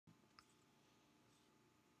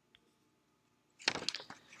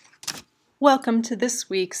Welcome to this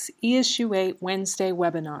week's ESU 8 Wednesday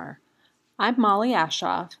webinar. I'm Molly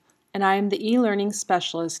Ashoff, and I am the e-learning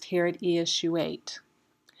specialist here at ESU 8.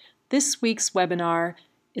 This week's webinar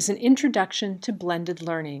is an introduction to blended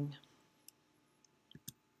learning.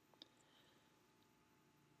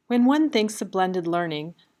 When one thinks of blended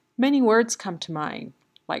learning, many words come to mind,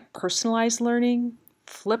 like personalized learning,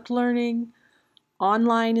 flipped learning,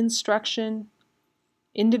 online instruction,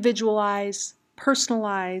 individualized,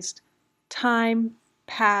 personalized, time,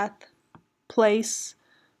 path, place,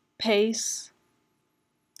 pace.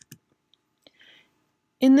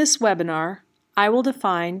 In this webinar, I will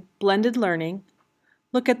define blended learning,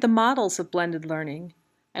 look at the models of blended learning,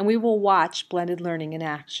 and we will watch blended learning in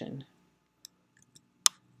action.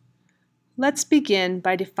 Let's begin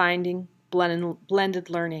by defining blended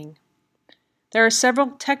learning. There are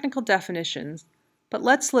several technical definitions, but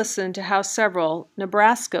let's listen to how several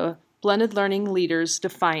Nebraska blended learning leaders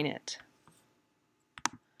define it.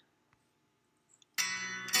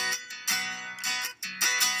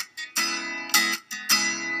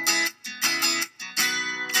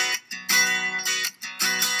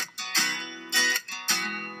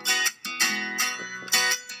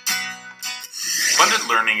 Blended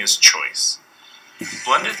learning is choice.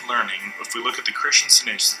 Blended learning, if we look at the Christensen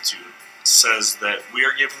Institute, says that we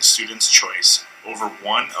are giving students choice over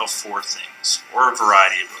one of four things, or a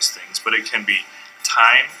variety of those things, but it can be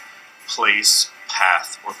time, place,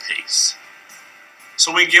 path, or pace.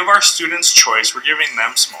 So we give our students choice, we're giving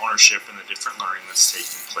them some ownership in the different learning that's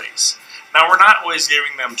taking place. Now we're not always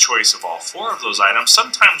giving them choice of all four of those items.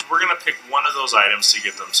 Sometimes we're going to pick one of those items to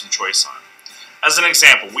give them some choice on. As an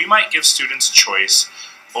example, we might give students choice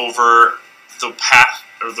over the path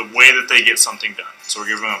or the way that they get something done. So we're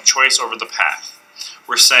giving them choice over the path.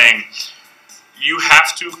 We're saying, you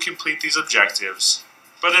have to complete these objectives,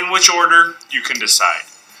 but in which order, you can decide.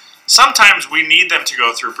 Sometimes we need them to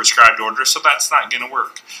go through a prescribed order, so that's not going to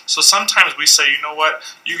work. So sometimes we say, you know what,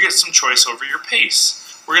 you get some choice over your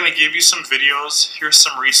pace. We're going to give you some videos, here's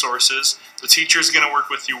some resources. The teacher is going to work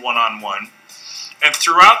with you one-on-one. And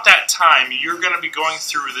throughout that time, you're going to be going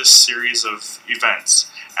through this series of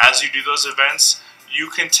events. As you do those events,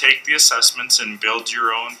 you can take the assessments and build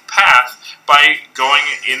your own path by going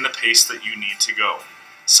in the pace that you need to go.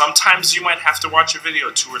 Sometimes you might have to watch a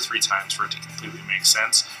video 2 or 3 times for it to completely make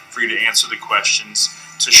sense, for you to answer the questions,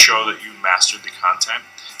 to show that you mastered the content.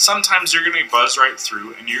 Sometimes you're going to buzz right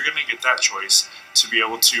through and you're going to get that choice to be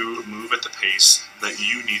able to move at the pace that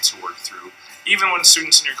you need to work through, even when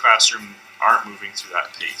students in your classroom aren't moving through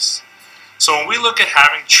that pace. So when we look at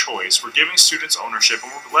having choice, we're giving students ownership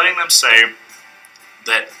and we're letting them say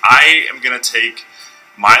that I am going to take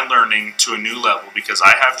my learning to a new level because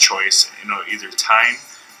I have choice in either time,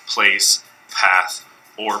 place, path,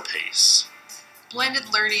 or pace.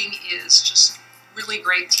 Blended learning is just really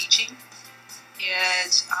great teaching.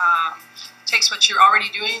 It takes what you're already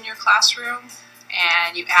doing in your classroom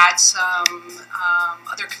and you add some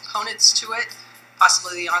other components to it,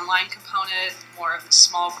 possibly the online component, more of the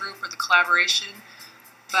small group or the collaboration,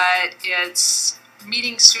 but it's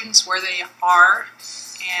meeting students where they are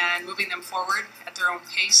and moving them forward at their own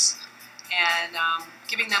pace and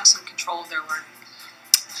giving them some control of their learning.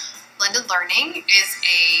 Blended learning is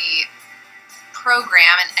a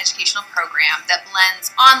program, an educational program that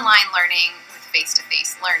blends online learning with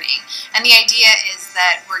face-to-face learning. And the idea is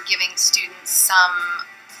that we're giving students some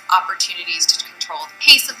opportunities to control the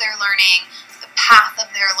pace of their learning, the path of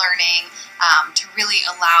their learning, to really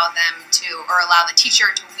allow them to, or allow the teacher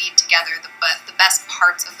to weave together the best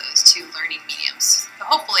parts of those two learning mediums. So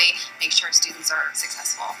hopefully make sure students are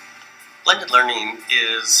successful. Blended learning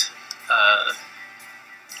is a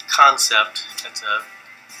concept, it's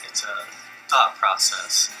a thought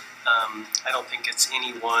process. I don't think it's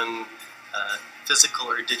any one physical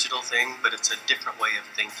or digital thing, but it's a different way of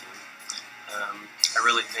thinking. I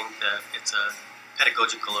really think that it's a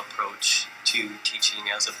pedagogical approach to teaching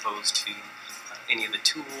as opposed to any of the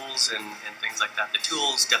tools and things like that. The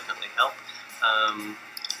tools definitely help,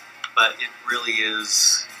 but it really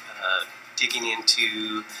is digging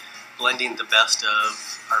into blending the best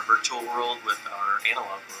of our virtual world with our analog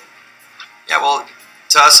world. Yeah, well,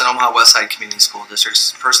 to us in Omaha Westside Community School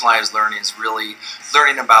Districts, personalized learning is really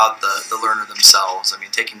learning about the learner themselves. I mean,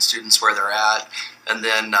 taking students where they're at. And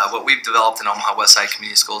then what we've developed in Omaha Westside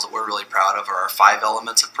Community Schools that we're really proud of are our 5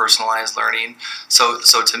 elements of personalized learning. So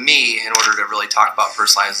to me, in order to really talk about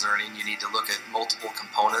personalized learning, you need to look at multiple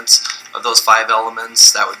components of those 5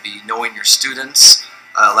 elements. That would be knowing your students,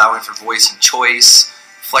 allowing for voice and choice,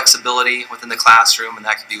 flexibility within the classroom, and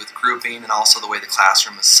that could be with grouping and also the way the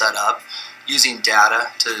classroom is set up, using data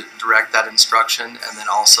to direct that instruction, and then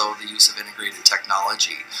also the use of integrated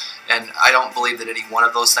technology. And I don't believe that any one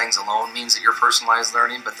of those things alone means that you're personalized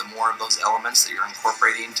learning, but the more of those elements that you're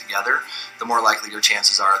incorporating together, the more likely your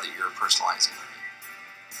chances are that you're personalizing learning.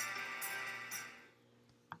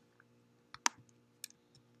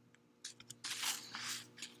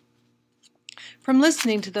 From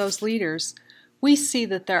listening to those leaders, we see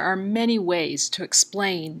that there are many ways to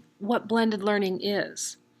explain what blended learning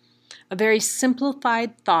is. A very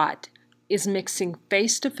simplified thought is mixing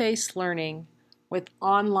face-to-face learning with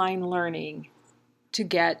online learning to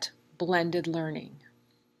get blended learning.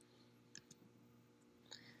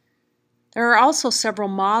 There are also several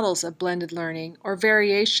models of blended learning or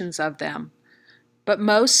variations of them, but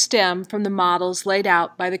most stem from the models laid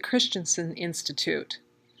out by the Christensen Institute.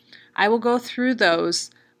 I will go through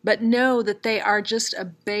those, but know that they are just a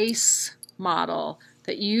base model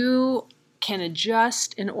that you can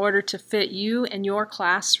adjust in order to fit you and your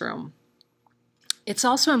classroom. It's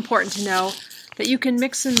also important to know that you can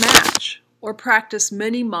mix and match or practice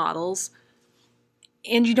many models,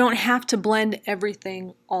 and you don't have to blend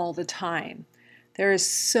everything all the time. There is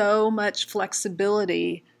so much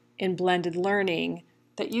flexibility in blended learning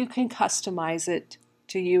that you can customize it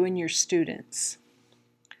to you and your students.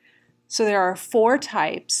 So there are 4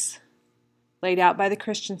 types laid out by the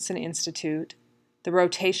Christensen Institute: the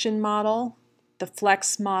rotation model, the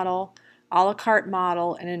flex model, a la carte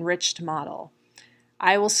model, and enriched model.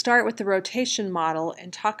 I will start with the rotation model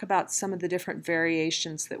and talk about some of the different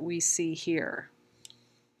variations that we see here.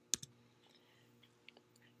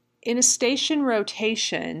 In a station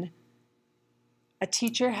rotation, a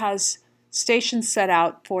teacher has stations set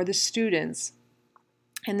out for the students,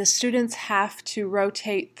 and the students have to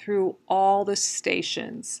rotate through all the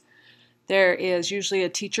stations. There is usually a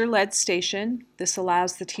teacher-led station. This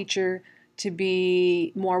allows the teacher to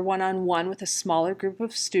be more one-on-one with a smaller group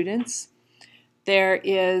of students. There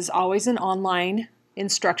is always an online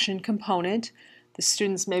instruction component. The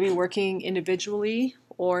students may be working individually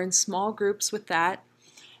or in small groups with that.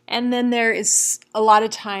 And then there is a lot of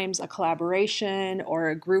times a collaboration or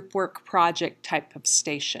a group work project type of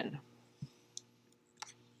station.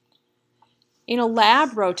 In a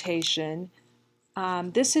lab rotation,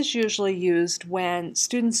 this is usually used when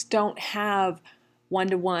students don't have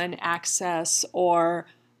one-to-one access or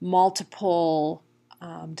multiple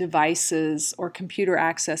devices or computer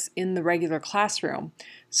access in the regular classroom.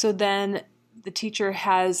 So then the teacher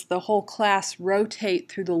has the whole class rotate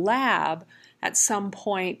through the lab at some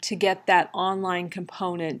point to get that online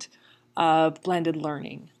component of blended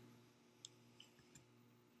learning.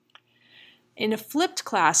 In a flipped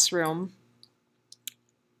classroom,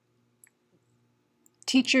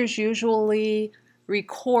 teachers usually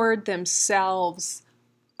record themselves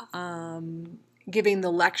giving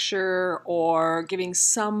the lecture or giving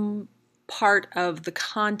some part of the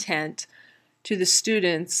content to the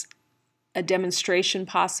students, a demonstration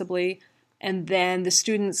possibly, and then the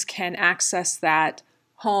students can access that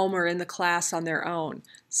home or in the class on their own.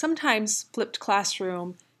 Sometimes flipped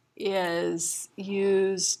classroom is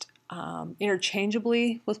used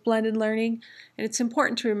interchangeably with blended learning, and it's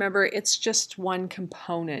important to remember it's just one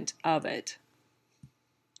component of it.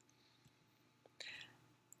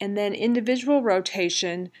 And then individual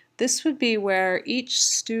rotation, this would be where each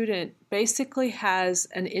student basically has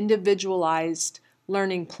an individualized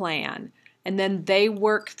learning plan, and then they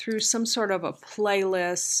work through some sort of a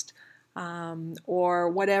playlist or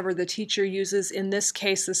whatever the teacher uses. In this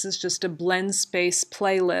case, this is just a BlendSpace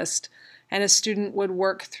playlist, and a student would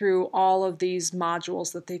work through all of these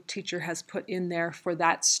modules that the teacher has put in there for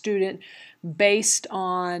that student based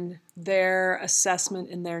on their assessment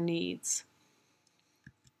and their needs.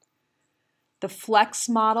 The flex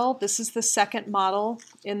model, this is the second model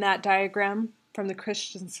in that diagram from the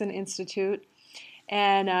Christensen Institute.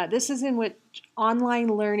 And this is in which online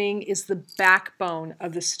learning is the backbone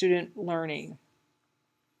of the student learning.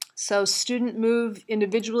 So students move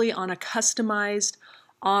individually on a customized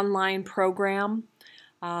online program.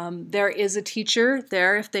 There is a teacher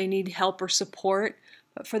there if they need help or support,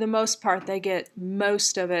 but for the most part they get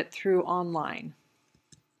most of it through online.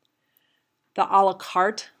 The a la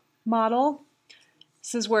carte model,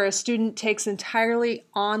 this is where a student takes entirely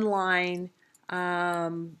online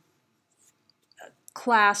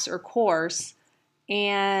class or course,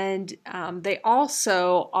 and they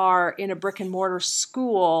also are in a brick and mortar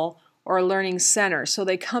school or a learning center. So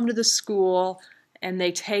they come to the school and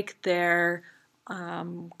they take their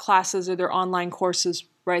classes or their online courses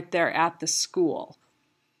right there at the school.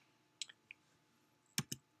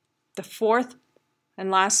 The fourth And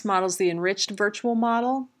last model is the enriched virtual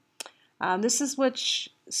model. This is which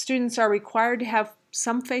students are required to have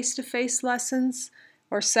some face-to-face lessons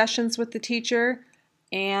or sessions with the teacher,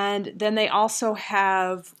 and then they also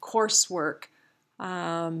have coursework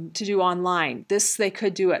to do online. This they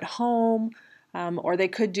could do at home, or they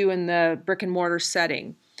could do in the brick and mortar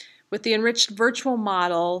setting. With the enriched virtual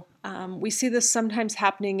model, we see this sometimes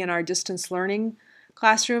happening in our distance learning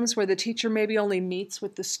classrooms where the teacher maybe only meets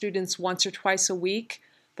with the students once or twice a week,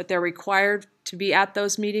 but they're required to be at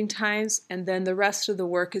those meeting times, and then the rest of the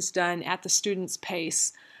work is done at the student's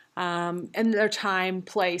pace, and their time,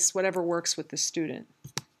 place, whatever works with the student.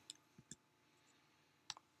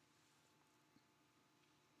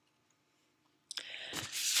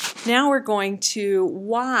 Now we're going to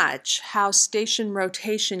watch how station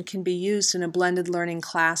rotation can be used in a blended learning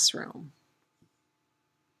classroom.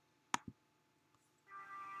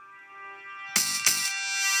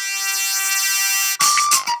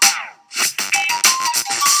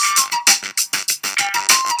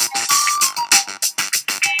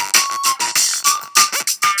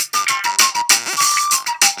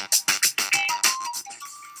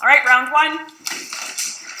 All right, round one.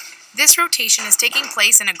 This rotation is taking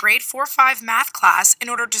place in a grade 4-5 math class in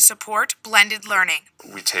order to support blended learning.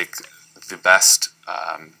 We take the best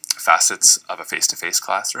facets of a face-to-face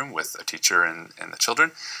classroom with a teacher and the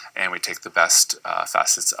children, and we take the best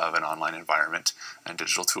facets of an online environment and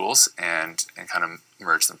digital tools and kind of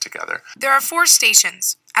merge them together. There are 4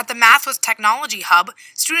 stations. At the Math with Technology Hub,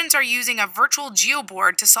 students are using a virtual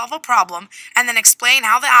geoboard to solve a problem and then explain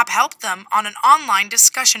how the app helped them on an online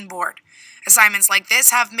discussion board. Assignments like this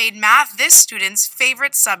have made math this student's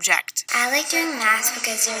favorite subject. I like doing math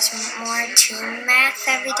because there's more to math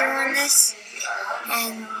that we do on this.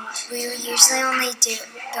 And we usually only do,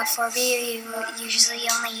 before we usually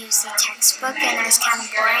only use the textbook, and it was kind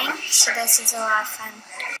of boring, so this is a lot of fun.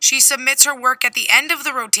 She submits her work at the end of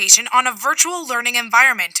the rotation on a virtual learning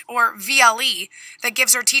environment, or VLE, that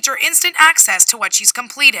gives her teacher instant access to what she's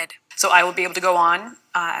completed. So I will be able to go on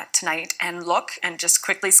tonight and look and just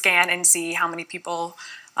quickly scan and see how many people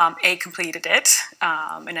A, completed it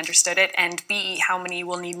and understood it, and B, how many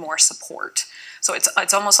will need more support. So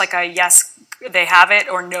it's almost like a yes, they have it,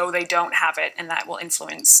 or no, they don't have it, and that will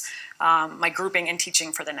influence my grouping and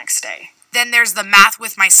teaching for the next day. Then there's the Math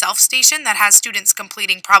with Myself station that has students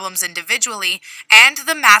completing problems individually, and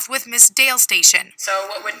the Math with Miss Dale station. So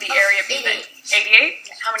what would the area be then? 88?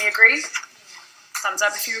 How many agree? Thumbs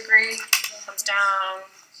up if you agree. Thumbs down.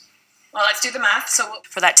 Well, let's do the math. So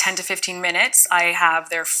for that 10 to 15 minutes, I have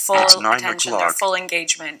their full attention, their full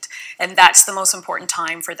engagement, and that's the most important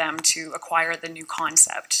time for them to acquire the new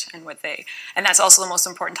concept and and that's also the most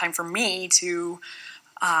important time for me to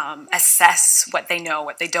assess what they know,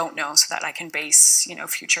 what they don't know, so that I can base,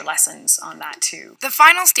 future lessons on that too. The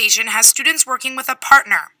final station has students working with a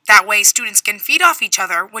partner. That way students can feed off each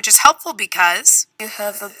other, which is helpful because you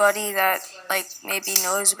have a buddy that maybe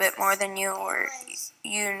knows a bit more than you, or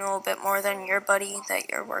you know a bit more than your buddy that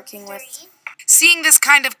you're working with. Seeing this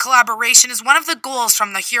kind of collaboration is one of the goals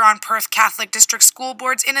from the Huron-Perth Catholic District School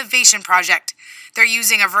Board's Innovation Project. They're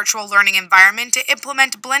using a virtual learning environment to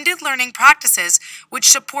implement blended learning practices, which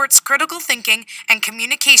supports critical thinking and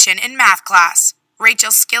communication in math class.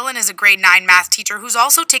 Rachel Skillen is a grade 9 math teacher who's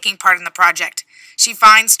also taking part in the project. She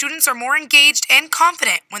finds students are more engaged and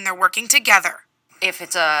confident when they're working together. If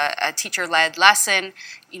it's a teacher-led lesson,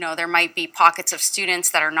 there might be pockets of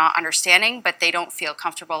students that are not understanding, but they don't feel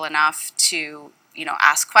comfortable enough to,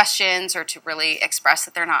 ask questions or to really express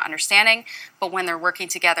that they're not understanding. But when they're working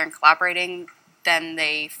together and collaborating, then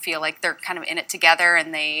they feel like they're kind of in it together,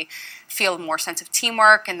 and they feel more sense of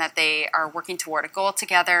teamwork and that they are working toward a goal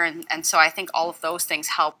together. And so I think all of those things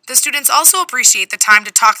help. The students also appreciate the time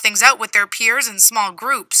to talk things out with their peers in small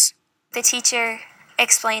groups. The teacher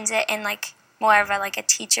explains it in more of a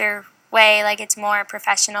teacher way, it's more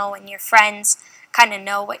professional when your friends kind of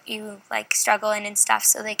know what you struggle in and stuff,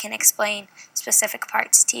 so they can explain specific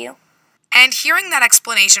parts to you. And hearing that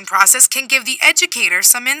explanation process can give the educator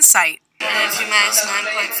some insight. And if you minus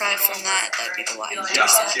 9.5 from that, that'd be the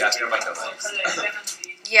y-intercept.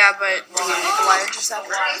 Yeah, but do we need the y-intercept?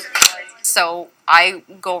 So I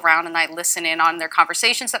go around and I listen in on their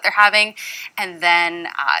conversations that they're having, and then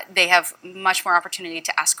they have much more opportunity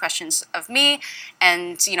to ask questions of me,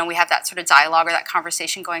 and we have that sort of dialogue or that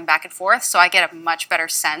conversation going back and forth, so I get a much better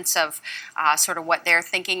sense of sort of what their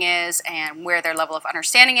thinking is and where their level of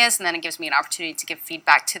understanding is, and then it gives me an opportunity to give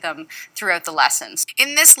feedback to them throughout the lessons.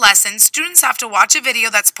 In this lesson, students have to watch a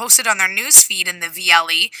video that's posted on their news feed in the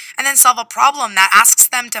VLE, and then solve a problem that asks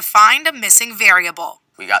them to find a missing variable.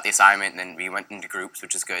 We got the assignment and then we went into groups,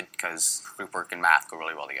 which is good because group work and math go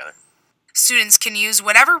really well together. Students can use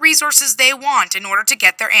whatever resources they want in order to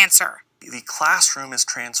get their answer. The classroom is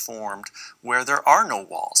transformed where there are no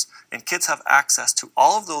walls, and kids have access to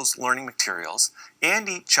all of those learning materials and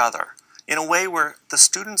each other in a way where the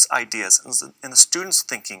students' ideas and the students'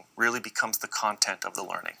 thinking really becomes the content of the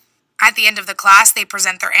learning. At the end of the class, they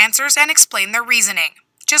present their answers and explain their reasoning.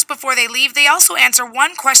 Just before they leave, they also answer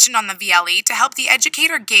one question on the VLE to help the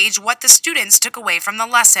educator gauge what the students took away from the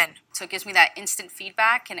lesson. So it gives me that instant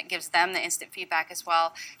feedback, and it gives them the instant feedback as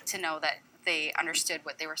well to know that they understood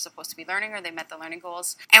what they were supposed to be learning or they met the learning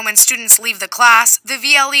goals. And when students leave the class, the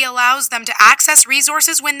VLE allows them to access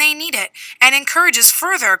resources when they need it and encourages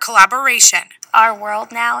further collaboration. Our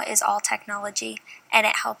world now is all technology, and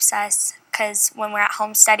it helps us because when we're at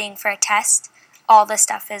home studying for a test, all the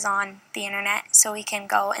stuff is on the internet, so we can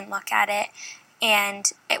go and look at it, and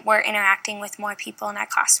we're interacting with more people in our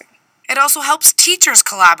classroom. It also helps teachers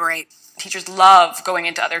collaborate. Teachers love going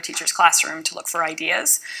into other teachers' classroom to look for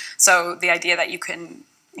ideas. So the idea that you can,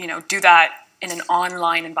 do that in an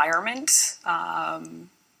online environment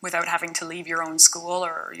without having to leave your own school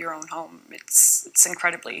or your own home, it's an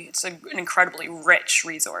incredibly rich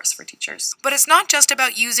resource for teachers. But it's not just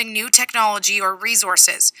about using new technology or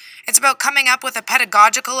resources. It's about coming up with a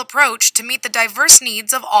pedagogical approach to meet the diverse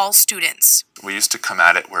needs of all students. We used to come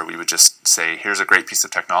at it where we would just say, here's a great piece of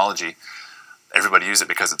technology, everybody use it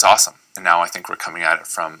because it's awesome. And now I think we're coming at it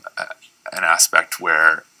from an aspect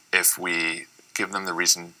where if we give them the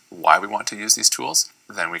reason why we want to use these tools,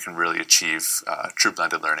 then we can really achieve true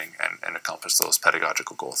blended learning and accomplish those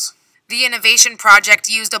pedagogical goals. The Innovation Project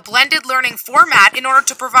used a blended learning format in order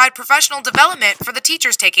to provide professional development for the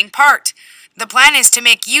teachers taking part. The plan is to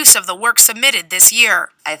make use of the work submitted this year.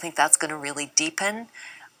 I think that's going to really deepen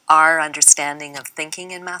our understanding of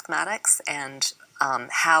thinking in mathematics and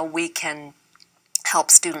how we can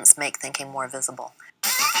help students make thinking more visible.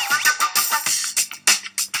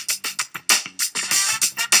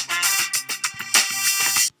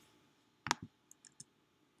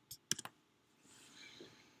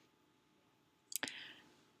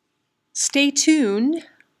 Stay tuned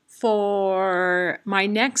for my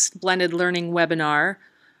next blended learning webinar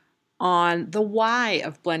on the why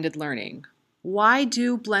of blended learning. Why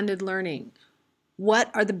do blended learning?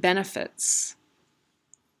 What are the benefits?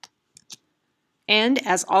 And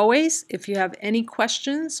as always, if you have any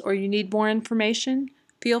questions or you need more information,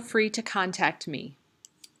 feel free to contact me.